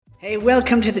Hey,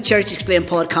 welcome to the Church Explained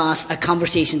podcast, a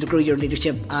conversation to grow your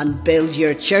leadership and build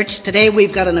your church. Today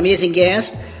we've got an amazing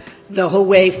guest, the whole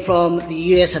way from the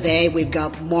US of A. We've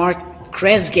got Mark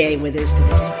Kresge with us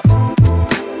today.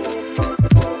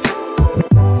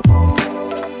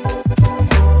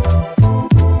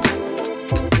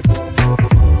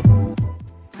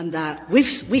 And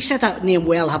we've said that name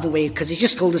well, haven't we? Because he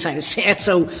just told us how to say it.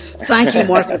 So thank you,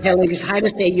 Mark, for telling us how to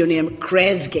say your name,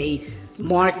 Kresge.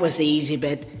 Mark was the easy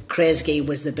bit. Kresge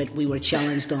was the bit we were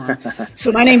challenged on.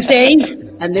 So my name's Dave,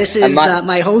 and this is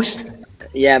my host.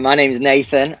 Yeah, my name's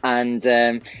Nathan, and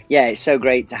it's so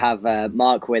great to have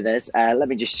Mark with us. Let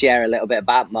me just share a little bit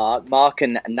about Mark. Mark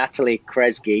and Natalie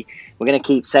Kresge. We're going to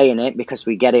keep saying it because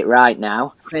we get it right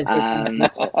now.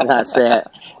 That's it.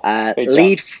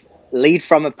 Lead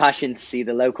from a passion to see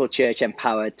the local church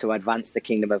empowered to advance the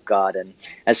kingdom of God. And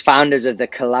as founders of the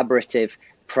collaborative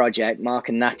project, Mark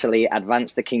and Natalie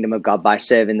advance the kingdom of God by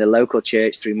serving the local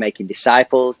church through making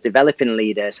disciples, developing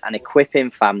leaders, and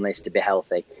equipping families to be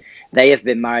healthy. They have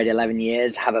been married 11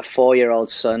 years, have a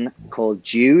 4-year-old son called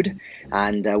Jude,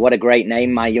 and what a great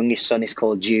name. My youngest son is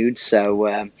called Jude,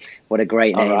 so what a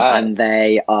great name. Right. And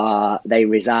they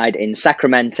reside in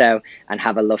Sacramento and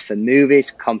have a love for movies,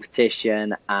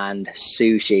 competition, and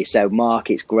sushi. So Mark,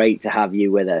 it's great to have you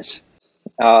with us.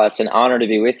 Oh, it's an honor to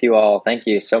be with you all. Thank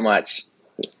you so much.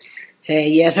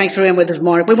 Hey, thanks for being with us,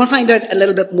 Mark. We want to find out a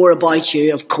little bit more about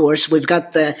you, of course. We've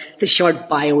got the short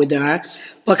bio there.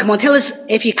 But come on, tell us,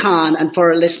 if you can, and for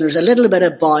our listeners, a little bit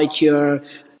about your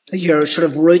sort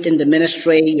of route into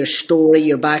ministry, your story,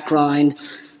 your background,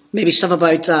 maybe stuff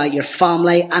about your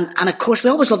family. And of course,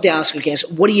 we always love to ask our guests,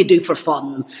 what do you do for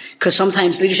fun? Because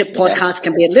sometimes leadership podcasts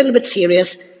can be a little bit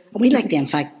serious. And we like to,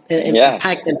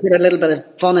 impact and put a little bit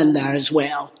of fun in there as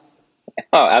well.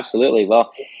 Oh, absolutely.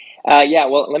 Well,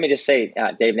 let me just say,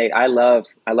 Dave, Nate, I love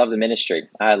the ministry.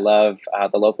 I love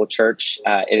the local church.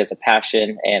 It is a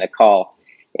passion and a call.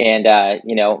 And,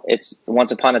 it's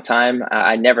once upon a time,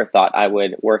 I never thought I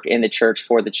would work in the church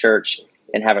for the church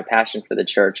and have a passion for the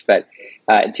church. But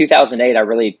in 2008, I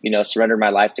really, surrendered my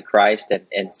life to Christ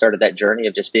and started that journey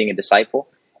of just being a disciple.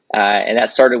 And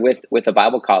that started with a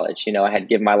Bible college. I had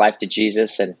given my life to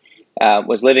Jesus and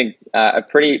was living a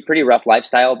pretty rough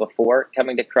lifestyle before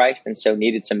coming to Christ, and so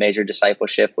needed some major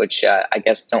discipleship, which I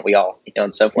guess don't we all,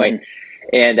 in some point. Mm-hmm.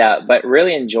 And but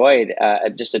really enjoyed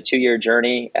just a 2-year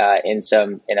journey in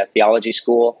a theology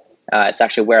school. It's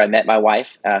actually where I met my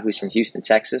wife, who's from Houston,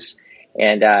 Texas,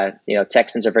 and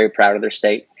Texans are very proud of their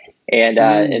state.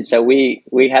 And so we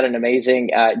had an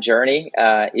amazing journey,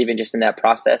 even just in that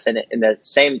process. And in the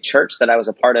same church that I was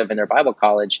a part of in their Bible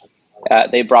college,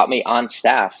 they brought me on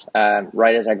staff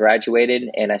right as I graduated,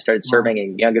 and I started serving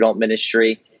in young adult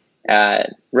ministry.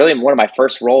 Really, one of my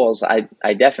first roles,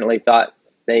 I definitely thought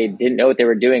they didn't know what they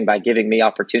were doing by giving me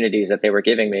opportunities that they were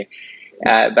giving me.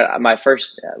 But my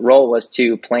first role was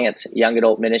to plant young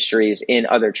adult ministries in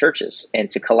other churches and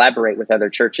to collaborate with other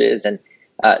churches and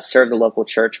serve the local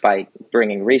church by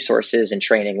bringing resources and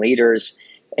training leaders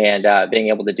and being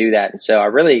able to do that. And so I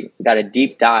really got a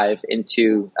deep dive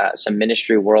into some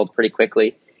ministry world pretty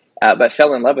quickly, but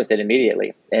fell in love with it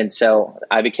immediately. And so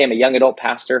I became a young adult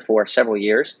pastor for several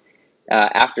years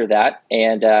after that.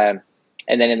 And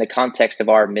then in the context of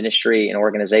our ministry and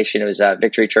organization, it was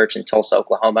Victory Church in Tulsa,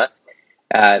 Oklahoma.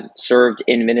 Served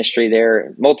in ministry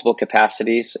there, multiple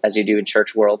capacities, as you do in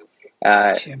church world.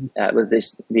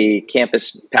 Was the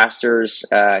campus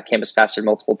pastored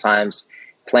multiple times,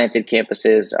 planted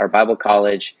campuses, our Bible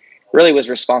college, really was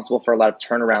responsible for a lot of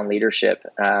turnaround leadership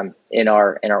in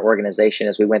our organization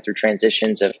as we went through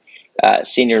transitions of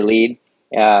senior lead,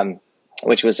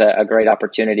 which was a great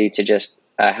opportunity to just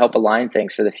help align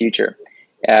things for the future.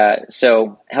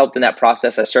 So helped in that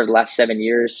process. I served the last 7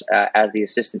 years as the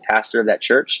assistant pastor of that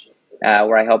church,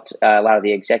 where I helped a lot of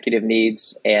the executive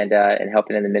needs and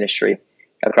helping in the ministry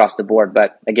across the board.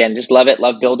 But again, just love it.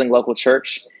 Love building local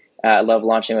church. Love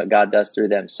launching what God does through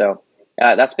them. So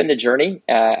that's been the journey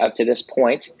up to this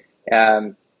point.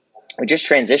 We just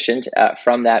transitioned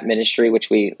from that ministry,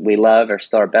 which we love, are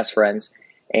still our best friends.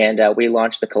 And we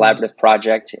launched the Collaborative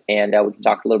Project, and we can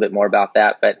talk a little bit more about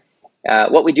that. But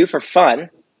what we do for fun,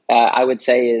 I would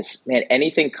say, is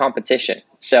anything competition.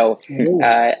 So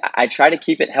I try to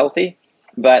keep it healthy,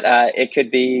 but it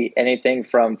could be anything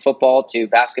from football to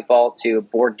basketball to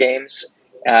board games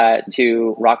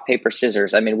to rock, paper,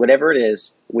 scissors. I mean, whatever it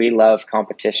is, we love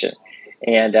competition.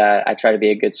 And I try to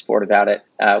be a good sport about it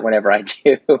whenever I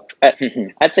do. But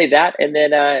I'd say that, and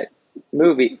then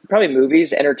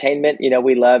movies, entertainment.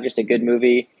 We love just a good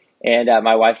movie. And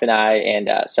my wife and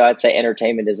I, so I'd say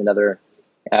entertainment is another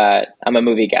I'm a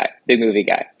movie guy, big movie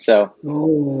guy. So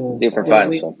Oh, super well,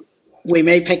 fun. So we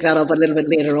may pick that up a little bit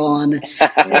later on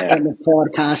Yeah. in the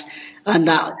podcast. And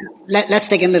let's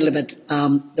dig in a little bit.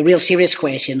 The real serious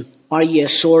question: are you a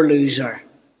sore loser?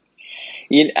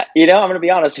 I'm going to be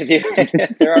honest with you.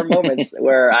 There are moments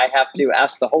where I have to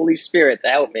ask the Holy Spirit to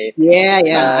help me. Yeah,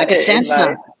 yeah, I could sense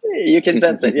that. You can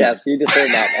sense it. Yes, you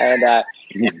discern that.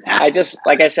 And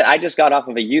like I said, I just got off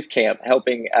of a youth camp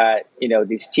helping,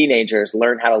 these teenagers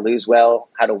learn how to lose well,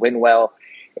 how to win well.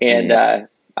 And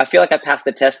I feel like I passed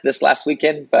the test this last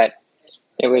weekend, but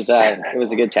it was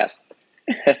a good test.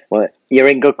 Well, you're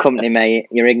in good company, mate.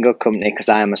 You're in good company because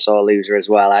I am a sore loser as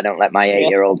well. I don't let my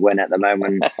 8-year-old win at the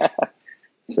moment.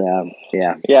 So,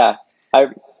 yeah. Yeah,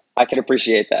 I can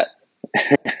appreciate that.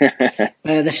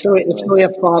 The story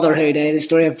of fatherhood, The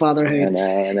story of fatherhood.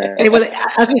 I know. Well,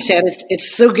 as we said,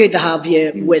 it's so good to have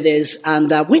you with us, and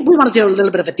we want to do a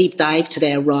little bit of a deep dive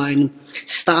today around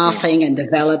staffing and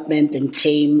development and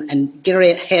team, and get our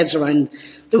heads around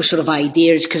those sort of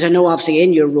ideas. Because I know, obviously,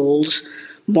 in your roles,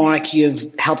 Mark,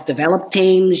 you've helped develop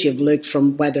teams. You've looked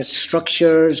from whether it's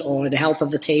structures or the health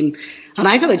of the team, and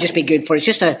I thought it'd just be good for us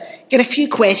just to get a few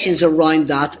questions around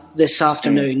that this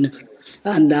afternoon.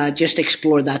 And just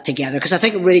explore that together, because I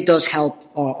think it really does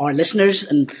help our listeners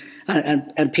and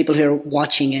people who are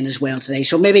watching in as well today.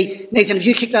 So maybe, Nathan, if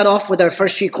you kick that off with our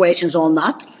first few questions on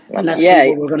that, and let's see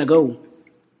where we're going to go.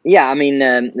 Yeah, I mean,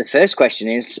 the first question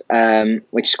is,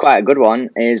 which is quite a good one,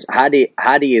 is how do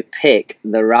you pick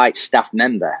the right staff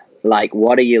member? Like,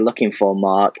 what are you looking for,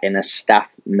 Mark, in a staff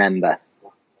member?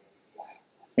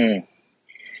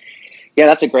 Yeah,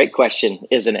 that's a great question,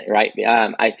 isn't it? Right.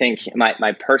 I think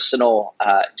my personal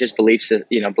just belief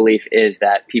is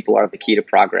that people are the key to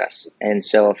progress. And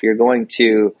so if you're going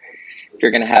to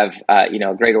have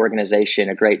a great organization,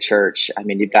 a great church, I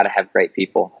mean, you've got to have great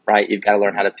people, right? You've got to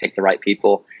learn how to pick the right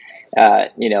people.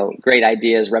 Great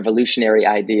ideas, revolutionary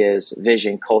ideas,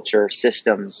 vision, culture,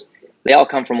 systems. They all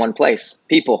come from one place,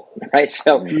 people, right?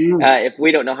 So if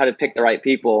we don't know how to pick the right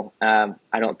people,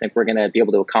 I don't think we're going to be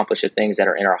able to accomplish the things that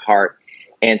are in our heart.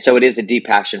 And so it is a deep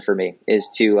passion for me is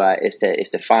to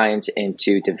find and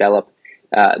to develop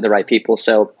the right people.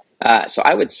 So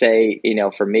I would say,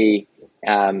 for me,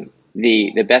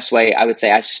 the best way, I would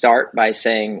say I start by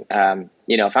saying,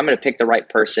 if I'm going to pick the right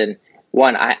person,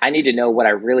 one, I need to know what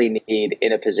I really need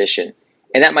in a position.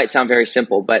 And that might sound very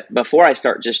simple, but before I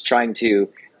start just trying to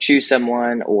choose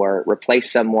someone or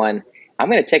replace someone,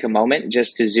 I'm going to take a moment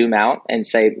just to zoom out and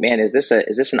say, man, is this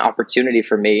an opportunity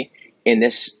for me in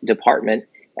this department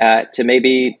to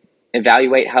maybe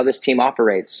evaluate how this team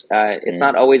operates? It's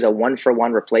not always a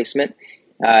 1-for-1 replacement.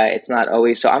 It's not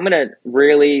always. So I'm going to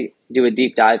really do a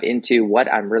deep dive into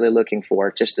what I'm really looking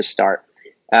for just to start.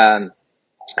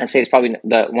 I'd say it's probably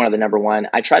one of the number one.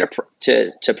 I try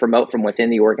to promote from within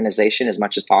the organization as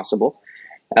much as possible.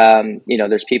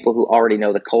 There's people who already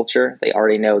know the culture. They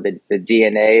already know the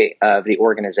DNA of the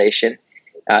organization,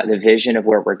 the vision of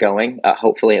where we're going,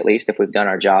 hopefully at least if we've done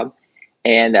our job.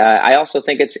 And I also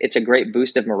think it's a great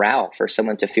boost of morale for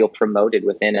someone to feel promoted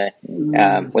within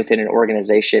an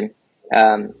organization.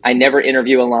 I never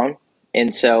interview alone,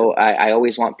 and so I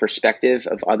always want perspective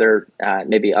of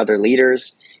maybe other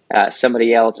leaders,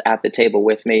 somebody else at the table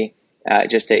with me,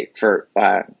 for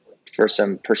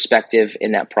some perspective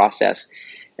in that process.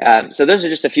 So those are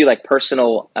just a few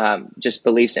personal just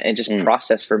beliefs and just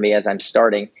process for me as I'm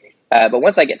starting. But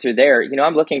once I get through there,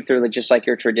 I'm looking through just like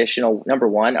your traditional number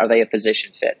one, are they a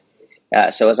position fit?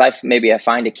 So as I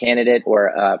find a candidate or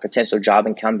a potential job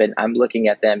incumbent, I'm looking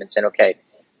at them and saying, okay,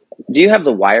 do you have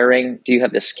the wiring? Do you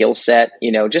have the skill set?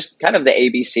 Just kind of the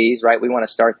ABCs, right? We want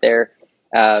to start there.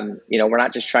 We're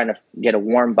not just trying to get a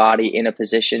warm body in a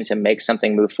position to make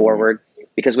something move forward,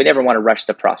 because we never want to rush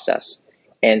the process.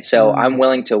 And so I'm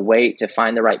willing to wait to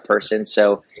find the right person.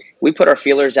 So we put our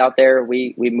feelers out there.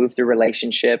 We move through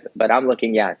relationship, but I'm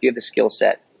looking, do you have the skill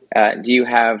set? Do you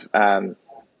have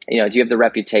the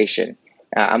reputation?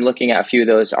 I'm looking at a few of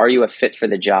those. Are you a fit for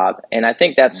the job? And I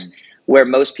think that's where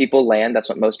most people land. That's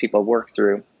what most people work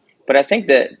through. But I think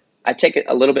that I take it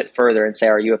a little bit further and say,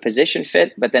 are you a position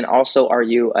fit? But then also, are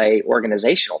you a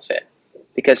organizational fit?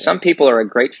 Because some people are a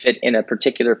great fit in a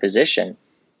particular position,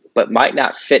 but might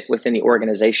not fit within the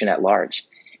organization at large.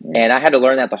 And I had to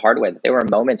learn that the hard way. There were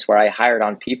moments where I hired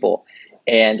on people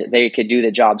and they could do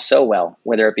the job so well,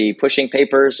 whether it be pushing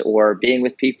papers or being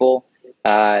with people,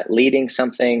 leading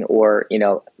something, or,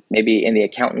 maybe in the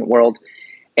accountant world.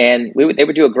 And they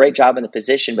would do a great job in the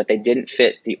position, but they didn't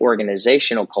fit the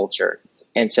organizational culture.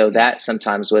 And so that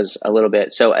sometimes was a little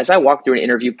bit. So as I walk through an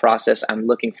interview process, I'm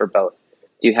looking for both.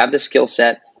 Do you have the skill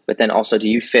set, but then also do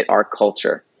you fit our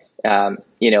culture?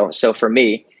 So for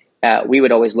me, we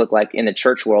would always look like in the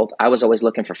church world, I was always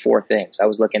looking for four things. I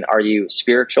was looking, are you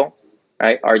spiritual,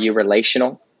 right? Are you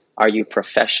relational? Are you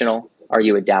professional? Are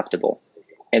you adaptable?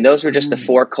 And those were just the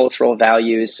four cultural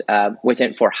values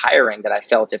within for hiring that I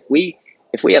felt if we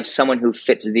have someone who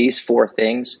fits these four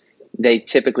things, they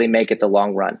typically make it the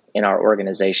long run in our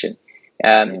organization.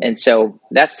 And so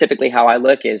that's typically how I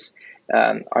look is,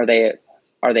 are they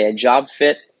a job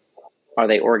fit? Are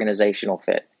they organizational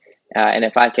fit? And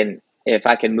if I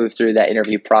can move through that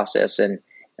interview process and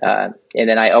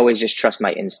then I always just trust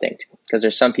my instinct, because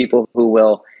there's some people who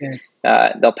will,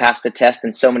 they'll pass the test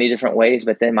in so many different ways,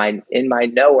 but then in my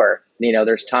knower,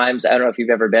 there's times, I don't know if you've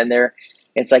ever been there.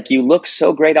 It's like you look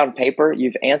so great on paper,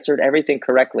 you've answered everything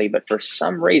correctly, but for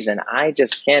some reason, I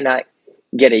just cannot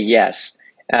get a yes.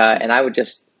 And I would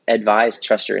just advise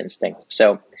trust your instinct.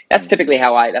 So that's typically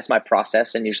that's my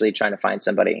process, and usually trying to find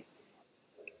somebody.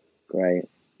 Great.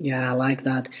 Yeah, I like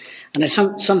that. And there's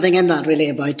something in that really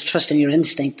about trusting your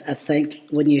instinct, I think,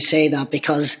 when you say that,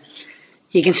 because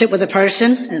you can sit with a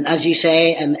person and, as you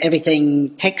say, and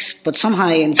everything ticks, but somehow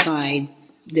inside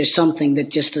there's something that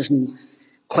just doesn't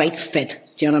quite fit.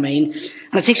 Do you know what I mean?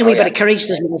 And it takes a wee bit of courage,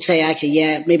 doesn't it, say, actually,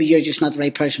 yeah, maybe you're just not the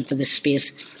right person for this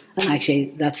space. And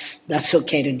actually, that's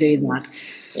okay to do that.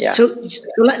 Yeah. So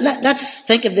let's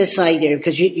think of this idea,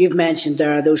 because you've mentioned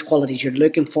there are those qualities you're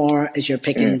looking for as you're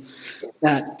picking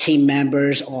team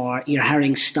members or you're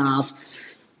hiring staff.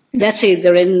 Let's say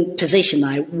they're in position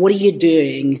now. What are you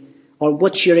doing, or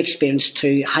what's your experience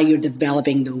to how you're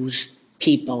developing those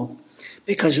people?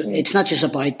 Because it's not just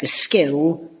about the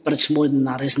skill, but it's more than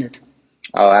that, isn't it?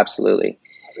 Oh, absolutely.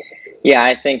 Yeah,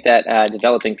 I think that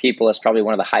developing people is probably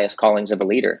one of the highest callings of a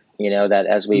leader. That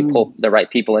as we pull the right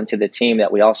people into the team,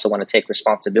 that we also want to take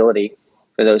responsibility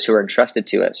for those who are entrusted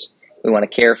to us. We want to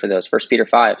care for those. 1 Peter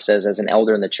 5 says, as an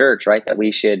elder in the church, right, that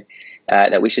we should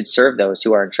serve those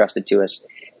who are entrusted to us.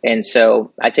 And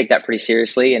so I take that pretty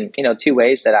seriously. And two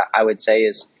ways that I would say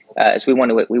is we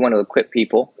want to equip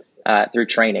people through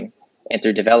training and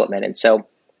through development. And so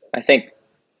I think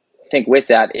with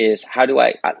that is, how do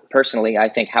I personally, I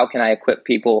think, how can I equip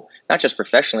people, not just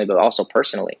professionally, but also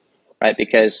personally, right?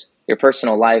 Because your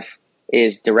personal life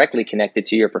is directly connected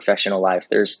to your professional life.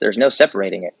 There's no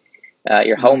separating it.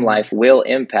 Your home life will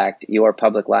impact your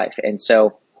public life. And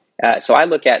so I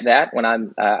look at that when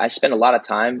I spend a lot of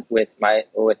time with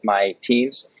my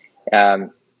teams. To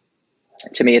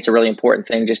me, it's a really important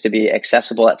thing just to be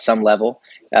accessible at some level,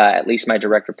 at least my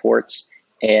direct reports,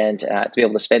 and to be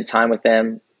able to spend time with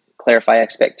them, clarify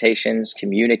expectations,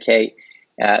 communicate,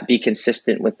 be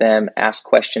consistent with them, ask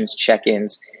questions,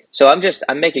 check-ins. So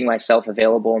I'm making myself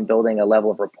available and building a level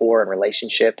of rapport and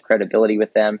relationship, credibility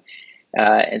with them.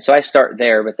 And so I start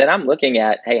there, but then I'm looking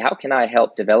at, hey, how can I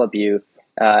help develop you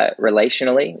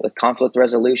relationally with conflict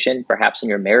resolution, perhaps in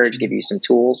your marriage, give you some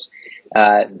tools.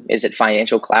 Is it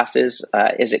financial classes?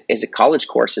 Is it college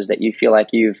courses that you feel like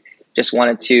you've just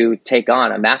wanted to take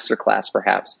on, a master class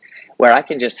perhaps, where I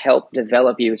can just help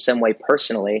develop you some way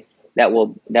personally that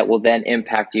will then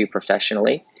impact you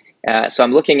professionally. So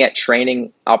I'm looking at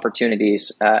training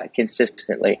opportunities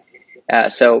consistently.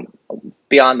 So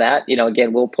beyond that,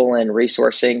 again, we'll pull in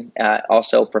resourcing,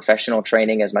 also professional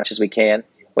training as much as we can,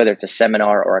 whether it's a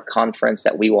seminar or a conference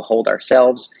that we will hold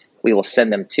ourselves, we will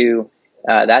send them to.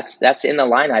 That's in the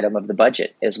line item of the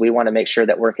budget, is we want to make sure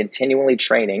that we're continually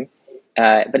training,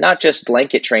 but not just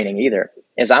blanket training either,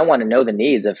 is I want to know the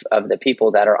needs of the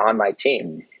people that are on my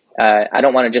team. I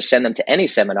don't want to just send them to any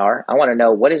seminar. I want to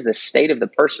know, what is the state of the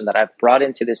person that I've brought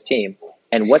into this team,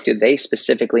 and what do they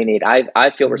specifically need? I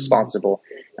feel responsible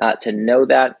to know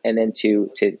that, and then to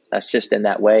assist in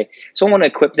that way. So I want to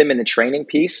equip them in the training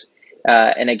piece.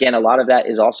 And again, a lot of that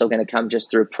is also going to come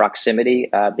just through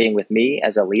proximity, being with me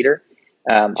as a leader.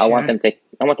 Sure. I want them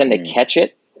to catch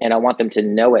it, and I want them to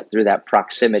know it through that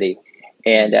proximity.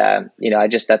 And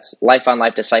that's life on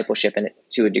life discipleship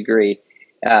to a degree.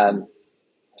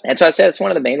 And so I'd say that's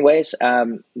one of the main ways.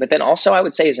 But then also I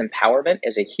would say is empowerment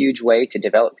is a huge way to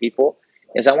develop people.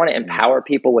 Is I want to empower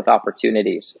people with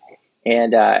opportunities.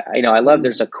 And I love.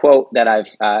 There's a quote that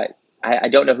I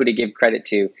don't know who to give credit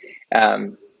to.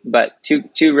 But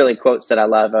two really quotes that I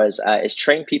love is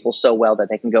train people so well that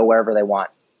they can go wherever they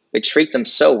want, but treat them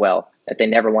so well that they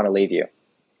never want to leave you.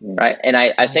 Right. And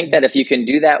I think that if you can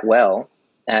do that well,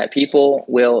 people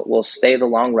will stay the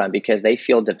long run because they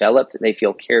feel developed, they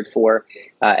feel cared for,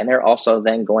 and they're also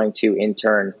then going to in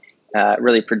turn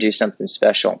really produce something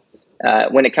special.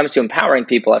 When it comes to empowering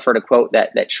people, I've heard a quote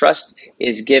that trust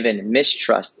is given,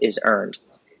 mistrust is earned.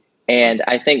 And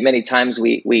I think many times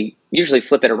we usually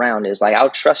flip it around, is like, I'll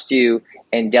trust you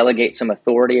and delegate some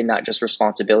authority and not just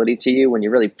responsibility to you, when you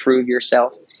really prove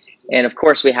yourself. And of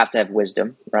course, we have to have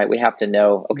wisdom, right? We have to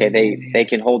know, okay, they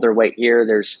can hold their weight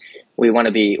here. We want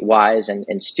to be wise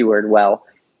and steward well.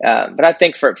 But I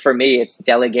think for me, it's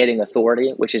delegating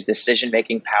authority, which is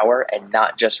decision-making power, and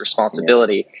not just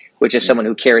responsibility, which is someone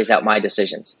who carries out my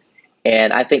decisions.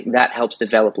 And I think that helps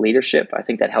develop leadership. I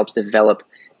think that helps develop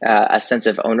a sense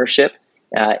of ownership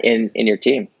in your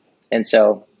team. And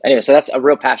so anyway, so that's a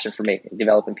real passion for me,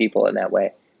 developing people in that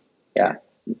way. Yeah.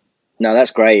 No,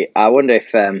 that's great. I wonder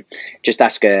if just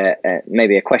ask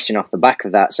maybe a question off the back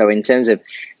of that. So in terms of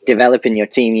developing your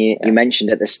team, you mentioned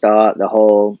at the start the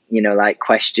whole, like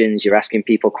questions, you're asking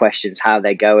people questions, how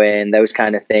they're going, those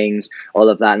kind of things, all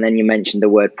of that. And then you mentioned the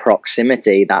word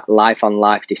proximity, that life on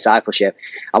life discipleship.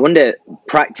 I wonder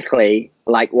practically,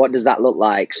 like, what does that look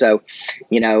like? So,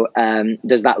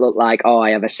 does that look like, I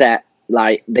have a set,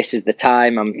 like, this is the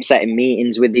time I'm setting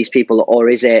meetings with these people, or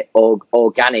is it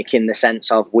organic in the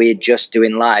sense of we're just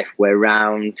doing life, we're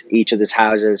around each other's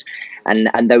houses,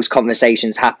 and those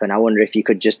conversations happen? I wonder if you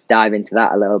could just dive into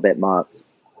that a little bit, Mark.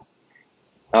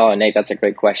 Oh, Nate, that's a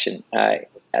great question.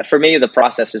 For me, the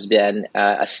process has been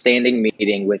a standing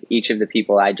meeting with each of the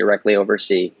people I directly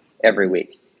oversee every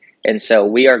week. And so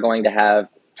we are going to have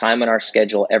time on our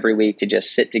schedule every week to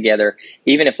just sit together,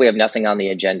 even if we have nothing on the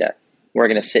agenda. We're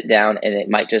going to sit down, and it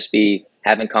might just be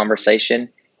having conversation,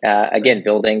 again,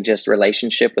 building just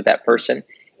relationship with that person.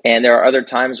 And there are other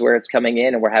times where it's coming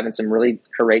in and we're having some really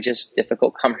courageous,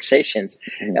 difficult conversations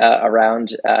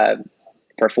around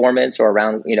performance or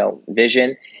around,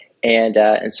 vision.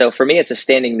 And so for me, it's a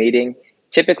standing meeting.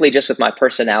 Typically, just with my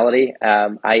personality,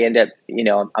 I end up,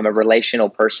 I'm a relational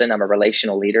person. I'm a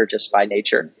relational leader just by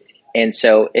nature. And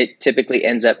so it typically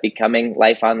ends up becoming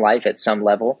life on life at some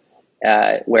level.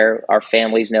 Where our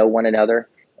families know one another,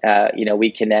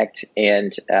 we connect,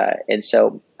 and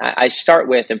so I start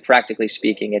with, and practically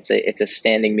speaking, it's a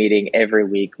standing meeting every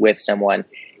week with someone,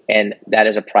 and that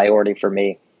is a priority for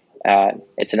me.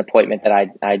 It's an appointment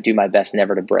that I do my best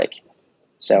never to break.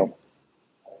 So,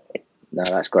 no,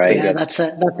 that's great. Yeah, that's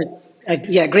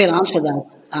a great answer to that,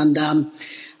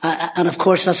 and of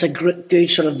course that's a good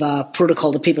sort of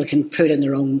protocol that people can put in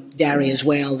their own diary as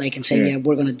well. They can say,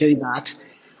 we're going to do that.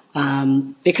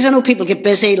 Because I know people get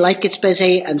busy, life gets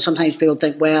busy, and sometimes people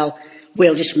think, well,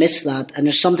 we'll just miss that. And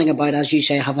there's something about, as you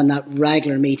say, having that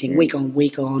regular meeting week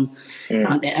on,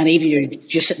 and even you're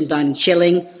just sitting down and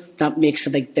chilling, that makes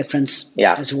a big difference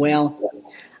as well.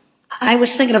 I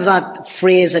was thinking of that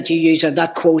phrase that you used, or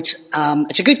that quote.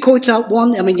 It's a good quote, that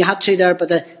one. I mean, you had two there, but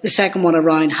the second one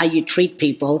around how you treat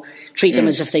people, treat them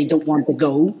as if they don't want to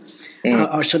go.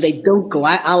 Or so they don't go.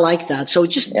 I like that. So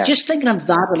just thinking of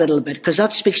that a little bit, because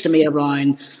that speaks to me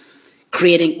around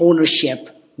creating ownership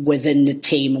within the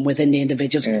team and within the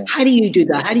individuals. How do you do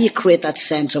that? How do you create that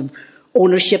sense of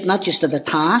ownership, not just of the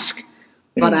task,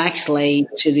 but actually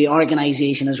to the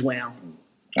organization as well?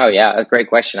 Oh, yeah. A great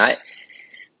question.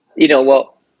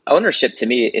 Ownership to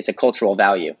me is a cultural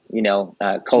value.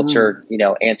 Culture,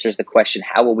 answers the question,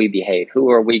 how will we behave?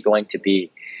 Who are we going to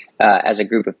be? As a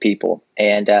group of people.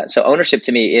 And so ownership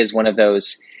to me is one of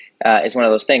those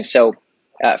things. So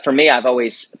for me, I've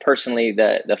always personally,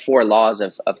 the four laws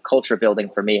of culture building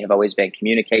for me have always been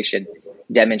communication,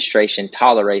 demonstration,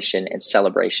 toleration, and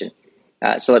celebration.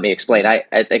 So let me explain.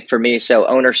 I think for me, so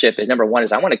ownership is number one,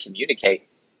 is I want to communicate.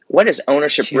 What does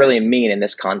ownership really mean in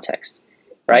this context,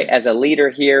 right? As a leader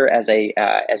here, as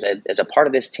a part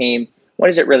of this team, what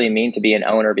does it really mean to be an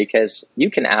owner? Because you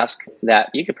could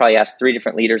probably ask 3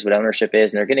 different leaders what ownership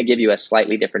is, and they're going to give you a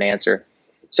slightly different answer.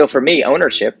 So for me,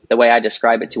 ownership, the way I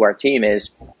describe it to our team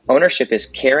is ownership is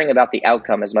caring about the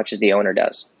outcome as much as the owner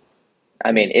does.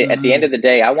 I mean, at the end of the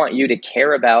day, I want you to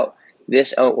care about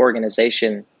this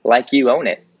organization like you own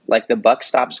it, like the buck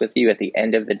stops with you at the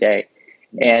end of the day.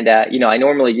 And, I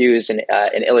normally use an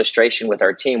illustration with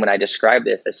our team when I describe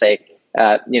this. I say,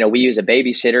 we use a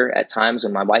babysitter at times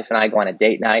when my wife and I go on a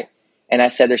date night. And I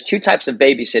said, there's 2 types of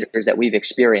babysitters that we've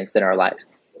experienced in our life.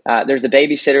 There's the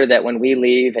babysitter that when we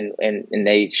leave and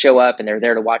they show up and they're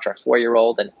there to watch our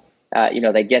 4-year-old, and,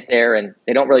 they get there and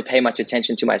they don't really pay much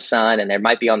attention to my son, and they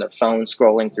might be on their phone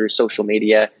scrolling through social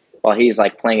media while he's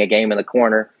like playing a game in the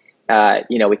corner.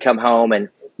 We come home and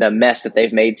the mess that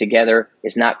they've made together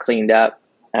is not cleaned up.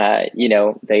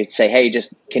 They say, hey,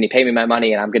 just can you pay me my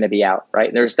money and I'm going to be out,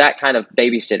 right? There's that kind of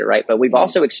babysitter, right? But we've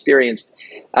also experienced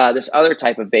this other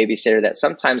type of babysitter that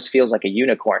sometimes feels like a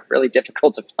unicorn, really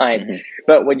difficult to find.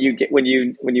 But when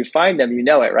you find them, you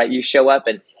know it, right? You show up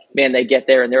and man, they get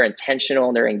there and they're intentional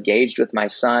and they're engaged with my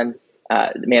son.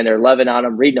 They're loving on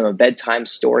him, reading him a bedtime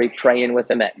story, praying with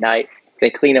him at night. they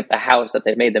clean up the house that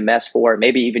they've made the mess for,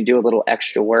 maybe even do a little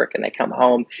extra work, and they come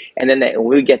home. And then when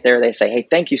we get there, they say, hey,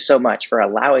 thank you so much for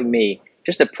allowing me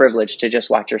just a privilege to just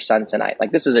watch your son tonight.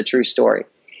 Like, this is a true story.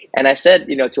 And I said,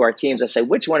 to our teams, I said,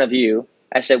 which one do you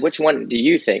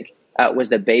think was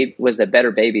the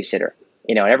better babysitter?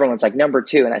 And everyone's like, number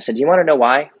 2. And I said, do you want to know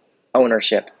why?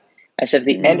 Ownership. I said, at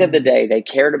the end of the day, they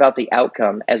cared about the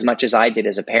outcome as much as I did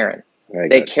as a parent.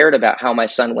 They cared about how my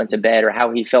son went to bed or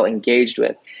how he felt engaged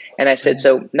with. And I said,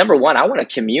 so number 1, I want to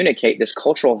communicate this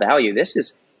cultural value. This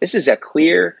is a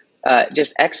clear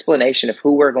just explanation of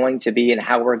who we're going to be and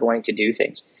how we're going to do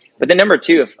things. But then number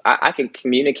 2, if I can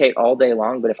communicate all day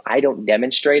long, but if I don't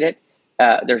demonstrate it,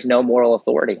 there's no moral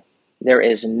authority. There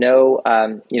is no,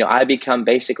 I become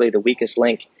basically the weakest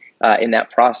link in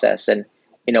that process. And,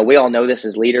 we all know this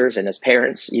as leaders and as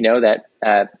parents,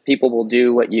 that people will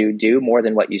do what you do more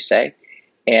than what you say.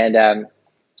 And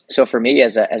so for me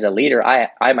as a leader,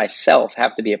 I myself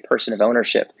have to be a person of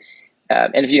ownership.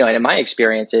 And and in my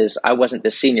experiences, I wasn't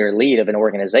the senior lead of an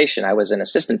organization. I was an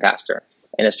assistant pastor,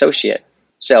 an associate.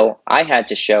 So I had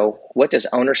to show, what does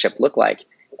ownership look like?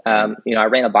 I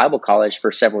ran a Bible college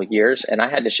for several years, and I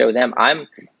had to show them I'm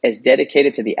as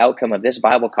dedicated to the outcome of this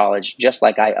Bible college just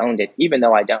like I owned it, even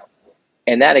though I don't.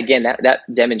 And that, again, that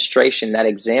demonstration, that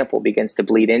example begins to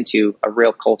bleed into a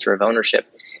real culture of ownership.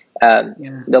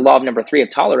 The law of number 3 of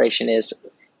toleration is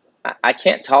I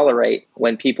can't tolerate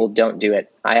when people don't do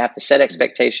it. I have to set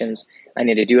expectations. I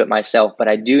need to do it myself, but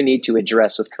I do need to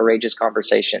address with courageous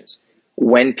conversations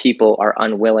when people are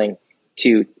unwilling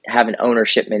to have an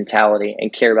ownership mentality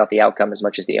and care about the outcome as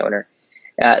much as the owner.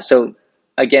 So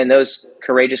again, those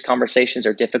courageous conversations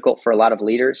are difficult for a lot of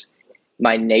leaders.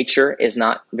 My nature is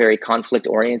not very conflict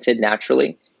oriented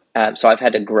naturally. So I've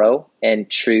had to grow and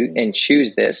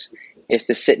choose this, is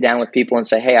to sit down with people and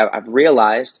say, hey, I've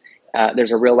realized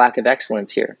there's a real lack of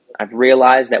excellence here. I've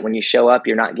realized that when you show up,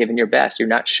 you're not giving your best. You're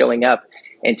not showing up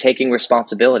and taking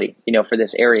responsibility, for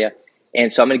this area.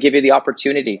 And so I'm going to give you the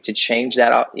opportunity to change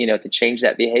that, to change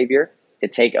that behavior, to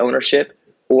take ownership,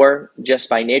 or just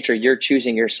by nature, you're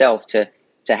choosing yourself to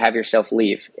have yourself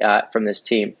leave from this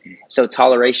team. So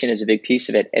toleration is a big piece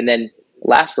of it. And then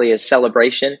lastly is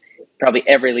celebration. Probably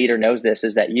every leader knows this,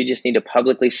 is that you just need to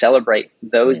publicly celebrate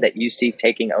those that you see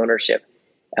taking ownership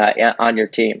on your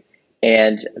team.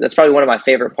 And that's probably one of my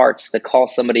favorite parts, to call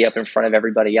somebody up in front of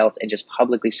everybody else and just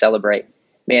publicly celebrate.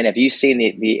 Man, have you seen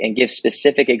and give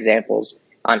specific examples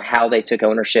on how they took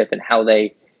ownership and how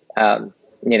they,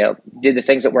 did the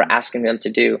things that we're asking them to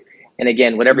do. And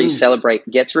again, whatever you celebrate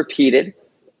gets repeated,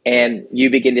 and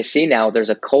you begin to see now there's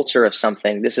a culture of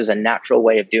something. This is a natural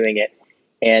way of doing it.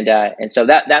 And so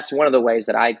that's one of the ways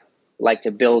that I like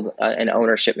to build an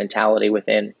ownership mentality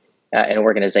within an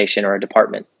organization or a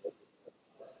department.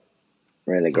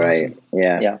 Really great. Awesome.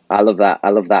 Yeah. I love that. I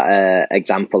love that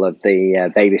example of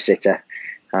the babysitter.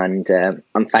 And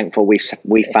I'm thankful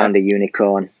we found a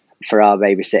unicorn for our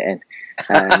babysitting.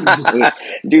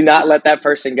 Do not let that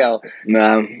person go.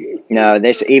 No.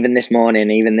 Even this morning,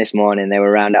 they were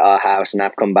around at our house, and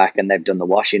I've come back and they've done the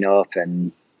washing up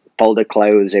and folded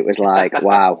clothes. It was like,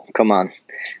 wow, come on.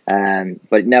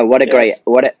 But no, what a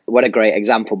great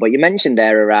example. But you mentioned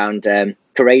there around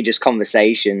courageous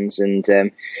conversations and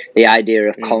the idea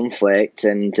of conflict,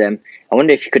 and I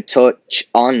wonder if you could touch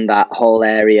on that whole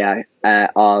area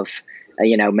of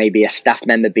maybe a staff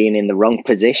member being in the wrong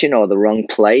position or the wrong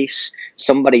place,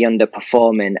 somebody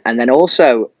underperforming, and then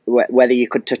also whether you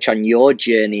could touch on your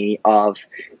journey of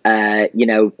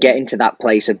getting to that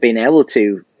place of being able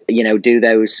to do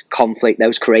those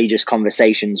courageous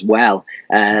conversations well.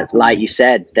 Like you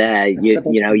said there, you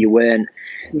weren't,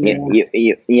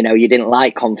 you didn't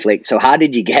like conflict. So how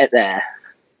did you get there?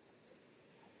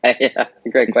 Yeah, that's a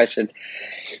great question.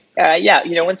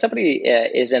 When somebody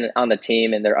isn't on the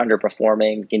team and they're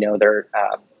underperforming,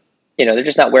 they're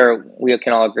just not where we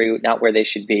can all agree, not where they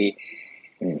should be.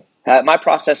 My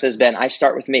process has been, I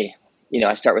start with me.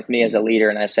 I start with me as a leader,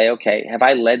 and I say, okay, have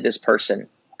I led this person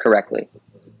correctly?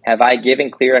 Have I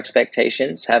given clear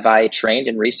expectations? Have I trained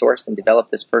and resourced and developed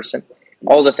this person?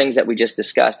 All the things that we just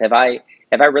discussed, have I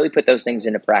really put those things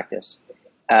into practice?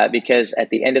 Because at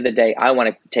the end of the day, I want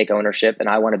to take ownership and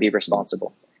I want to be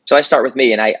responsible. So I start with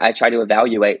me, and I try to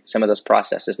evaluate some of those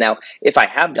processes. Now, if I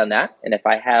have done that, and if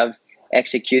I have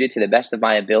executed to the best of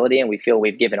my ability, and we feel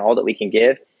we've given all that we can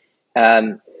give,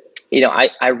 I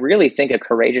really think a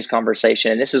courageous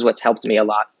conversation, and this is what's helped me a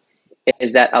lot,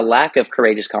 is that a lack of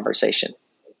courageous conversation,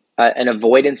 an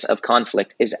avoidance of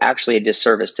conflict, is actually a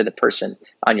disservice to the person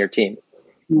on your team.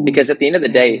 Because at the end of the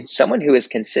day, someone who is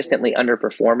consistently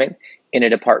underperforming in a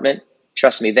department,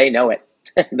 trust me, they know it.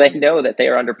 They know that they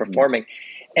are underperforming.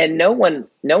 And no one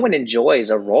enjoys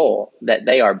a role that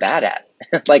they are bad at.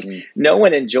 Like no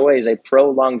one enjoys a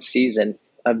prolonged season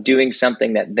of doing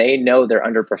something that they know they're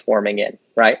underperforming in,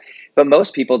 right? But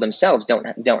most people themselves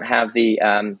don't have the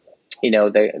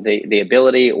the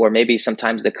ability, or maybe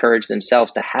sometimes the courage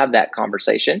themselves to have that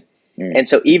conversation. And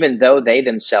so even though they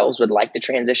themselves would like the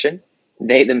transition,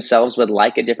 they themselves would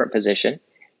like a different position,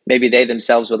 maybe they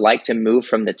themselves would like to move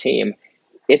from the team,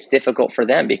 it's difficult for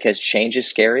them because change is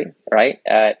scary, right?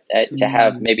 To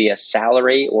have maybe a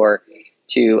salary, or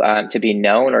to be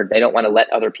known, or they don't want to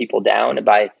let other people down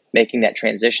by making that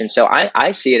transition. So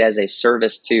I see it as a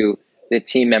service to the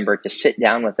team member to sit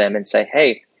down with them and say,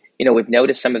 hey, we've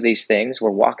noticed some of these things. We're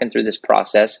walking through this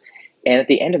process. And at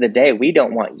the end of the day, we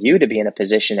don't want you to be in a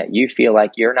position that you feel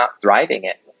like you're not thriving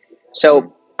in.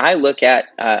 So I look at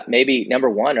maybe number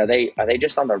one, are they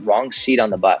just on the wrong seat on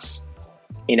the bus?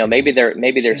 Maybe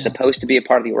they're supposed to be a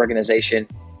part of the organization,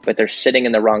 but they're sitting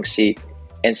in the wrong seat.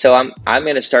 And so I'm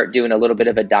going to start doing a little bit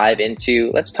of a dive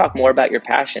into, let's talk more about your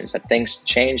passions. Have things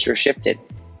changed or shifted?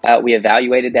 We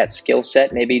evaluated that skill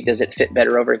set. Maybe does it fit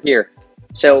better over here?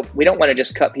 So we don't want to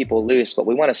just cut people loose, but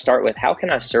we want to start with, how can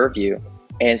I serve you?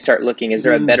 And start looking, is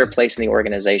there a better place in the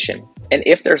organization? And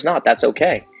if there's not, that's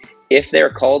okay. If they're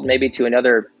called maybe to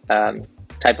another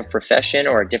type of profession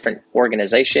or a different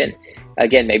organization,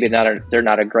 again, maybe they're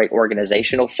not a great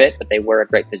organizational fit, but they were a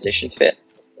great position fit.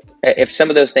 If some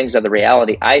of those things are the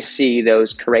reality, I see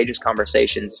those courageous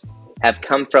conversations have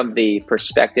come from the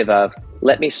perspective of,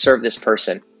 let me serve this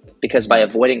person, because by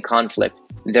avoiding conflict,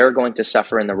 they're going to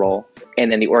suffer in the role,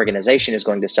 and then the organization is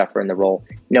going to suffer in the role.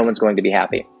 No one's going to be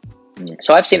happy.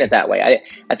 So I've seen it that way.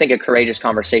 I think a courageous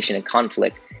conversation in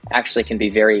conflict actually can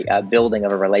be very building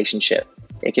of a relationship.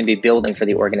 It can be building for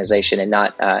the organization, and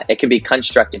not it can be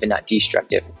constructive and not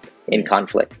destructive in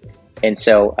conflict. And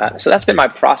so that's been my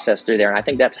process through there. And I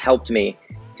think that's helped me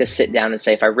to sit down and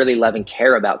say, if I really love and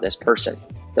care about this person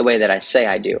the way that I say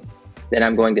I do, then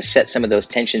I'm going to set some of those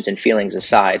tensions and feelings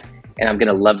aside, and I'm going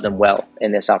to love them well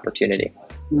in this opportunity.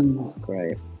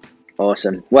 Great.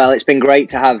 Awesome. Well, it's been great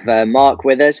to have Mark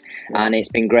with us, and it's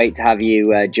been great to have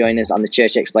you join us on the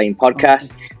Church Explained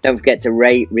podcast. Don't forget to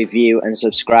rate, review, and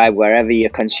subscribe wherever you're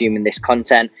consuming this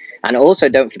content. And also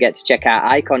don't forget to check out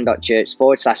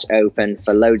icon.church/open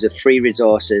for loads of free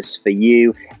resources for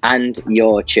you and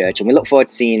your church. And we look forward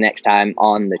to seeing you next time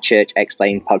on the Church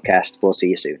Explained podcast. We'll see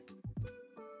you soon.